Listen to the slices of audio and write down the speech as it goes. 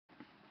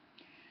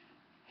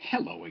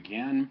Hello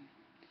again.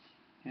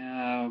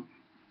 Uh,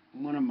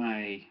 One of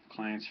my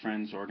clients'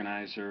 friends,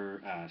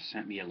 organizer,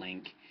 sent me a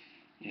link,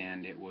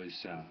 and it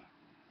was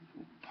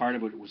part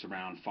of it was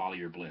around follow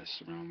your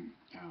bliss, around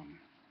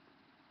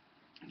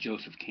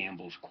Joseph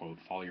Campbell's quote,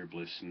 "Follow your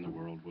bliss, and the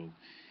world will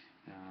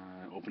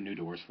open new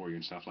doors for you,"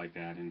 and stuff like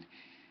that.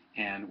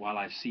 And while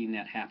I've seen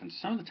that happen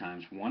some of the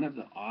times, one of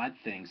the odd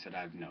things that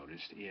I've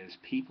noticed is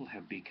people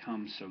have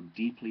become so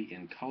deeply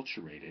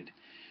enculturated,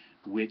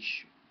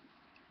 which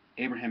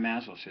Abraham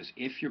Maslow says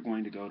if you're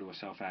going to go to a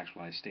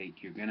self-actualized state,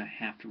 you're going to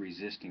have to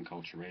resist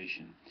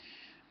enculturation,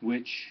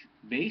 which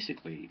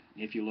basically,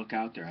 if you look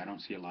out there, I don't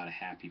see a lot of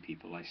happy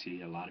people. I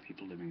see a lot of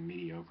people living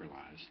mediocre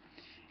lives.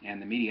 And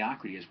the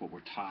mediocrity is what we're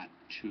taught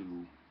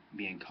to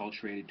be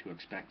enculturated to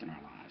expect in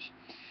our lives.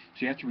 So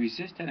you have to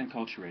resist that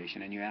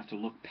enculturation, and you have to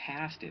look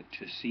past it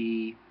to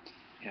see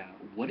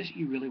what is it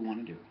you really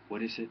want to do?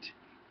 What is it?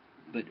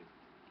 But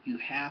you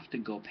have to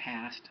go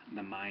past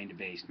the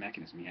mind-based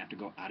mechanism. You have to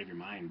go out of your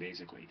mind,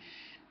 basically.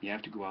 You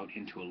have to go out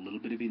into a little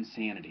bit of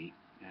insanity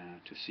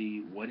to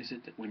see what is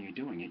it that when you're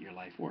doing it, your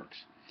life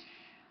works.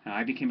 Now,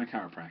 I became a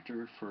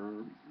chiropractor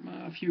for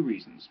a few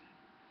reasons.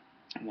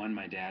 One,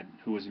 my dad,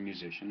 who was a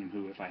musician,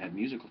 who, if I had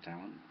musical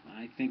talent,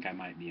 I think I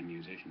might be a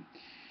musician,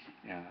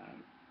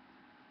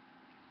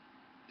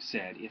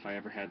 said if I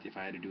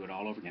had to do it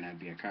all over again, I'd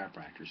be a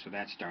chiropractor. So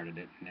that started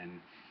it, and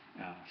then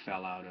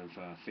fell out of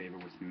favor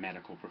with the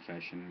medical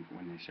profession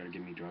when they started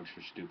giving me drugs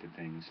for stupid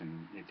things,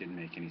 and it didn't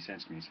make any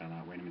sense to me. So I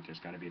thought, wait a minute,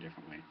 there's got to be a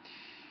different way.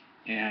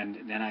 And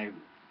then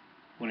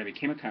when I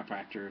became a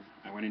chiropractor,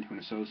 I went into an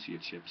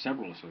associateship,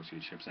 several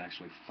associateships,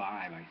 actually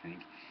 5, I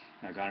think.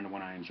 I got into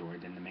one I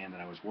enjoyed. Then the man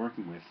that I was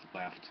working with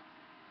left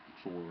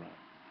for,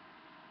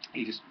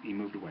 he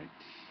moved away.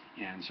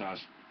 And so I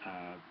was,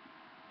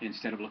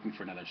 instead of looking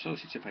for another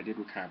associateship, I did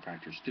what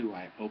chiropractors do.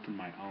 I opened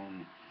my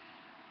own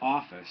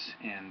office,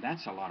 and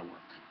that's a lot of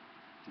work.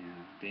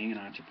 Being an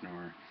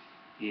entrepreneur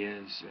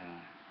is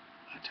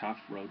a tough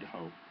road to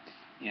hoe,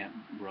 and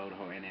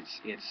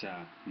it's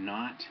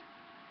not.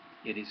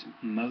 It is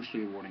mostly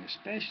rewarding,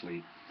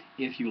 especially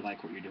if you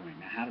like what you're doing.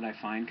 Now, how did I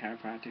find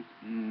chiropractic?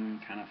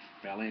 Kind of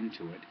fell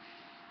into it,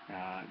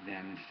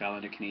 then fell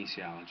into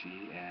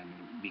kinesiology, and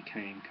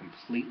became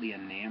completely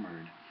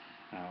enamored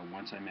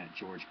once I met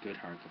George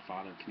Goodhart, the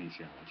father of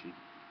kinesiology,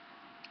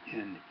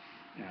 and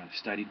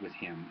studied with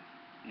him,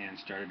 and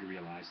started to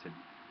realize that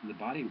the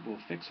body will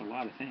fix a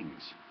lot of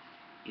things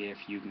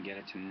if you can get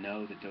it to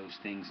know that those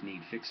things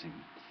need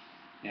fixing.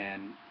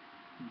 And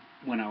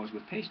when I was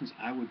with patients,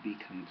 I would be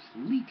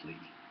completely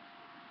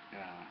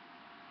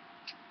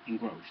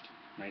engrossed,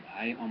 right?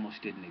 I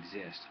almost didn't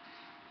exist.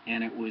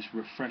 And it was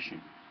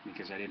refreshing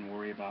because I didn't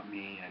worry about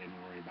me, I didn't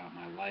worry about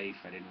my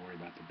life, I didn't worry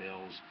about the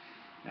bills.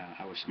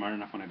 I was smart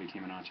enough when I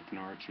became an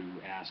entrepreneur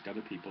to ask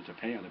other people to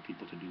pay other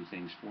people to do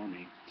things for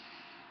me.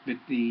 But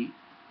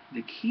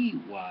the key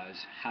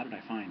was, how did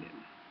I find it?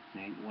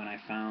 Right? When I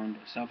found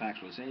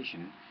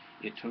self-actualization,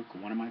 it took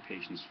one of my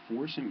patients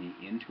forcing me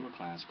into a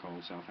class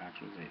called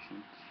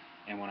self-actualization.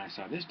 And when I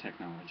saw this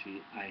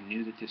technology, I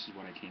knew that this is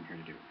what I came here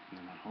to do.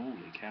 And I thought,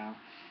 holy cow.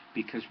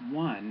 Because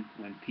one,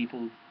 when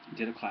people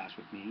did a class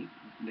with me,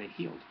 they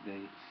healed.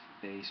 They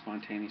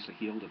spontaneously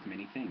healed of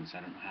many things.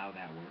 I don't know how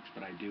that works,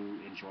 but I do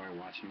enjoy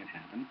watching it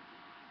happen.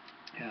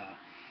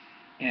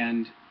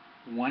 And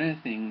one of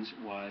the things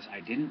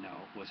I didn't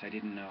know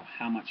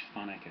how much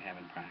fun I could have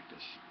in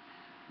practice.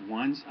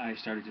 Once I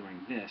started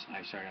doing this,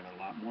 I started having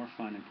a lot more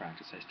fun in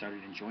practice. I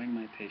started enjoying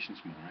my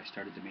patients more. I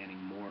started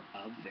demanding more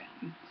of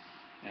them.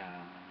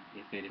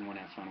 If they didn't want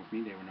to have fun with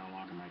me, they were no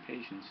longer my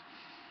patients.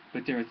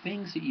 But there are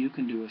things that you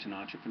can do as an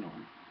entrepreneur,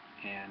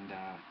 and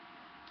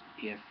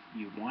if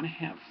you want to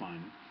have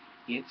fun,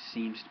 it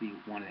seems to be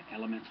one of the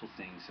elemental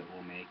things that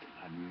will make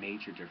a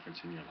major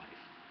difference in your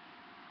life.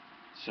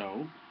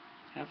 So,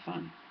 have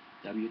fun.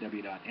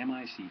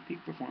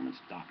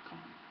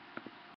 www.micpeakperformance.com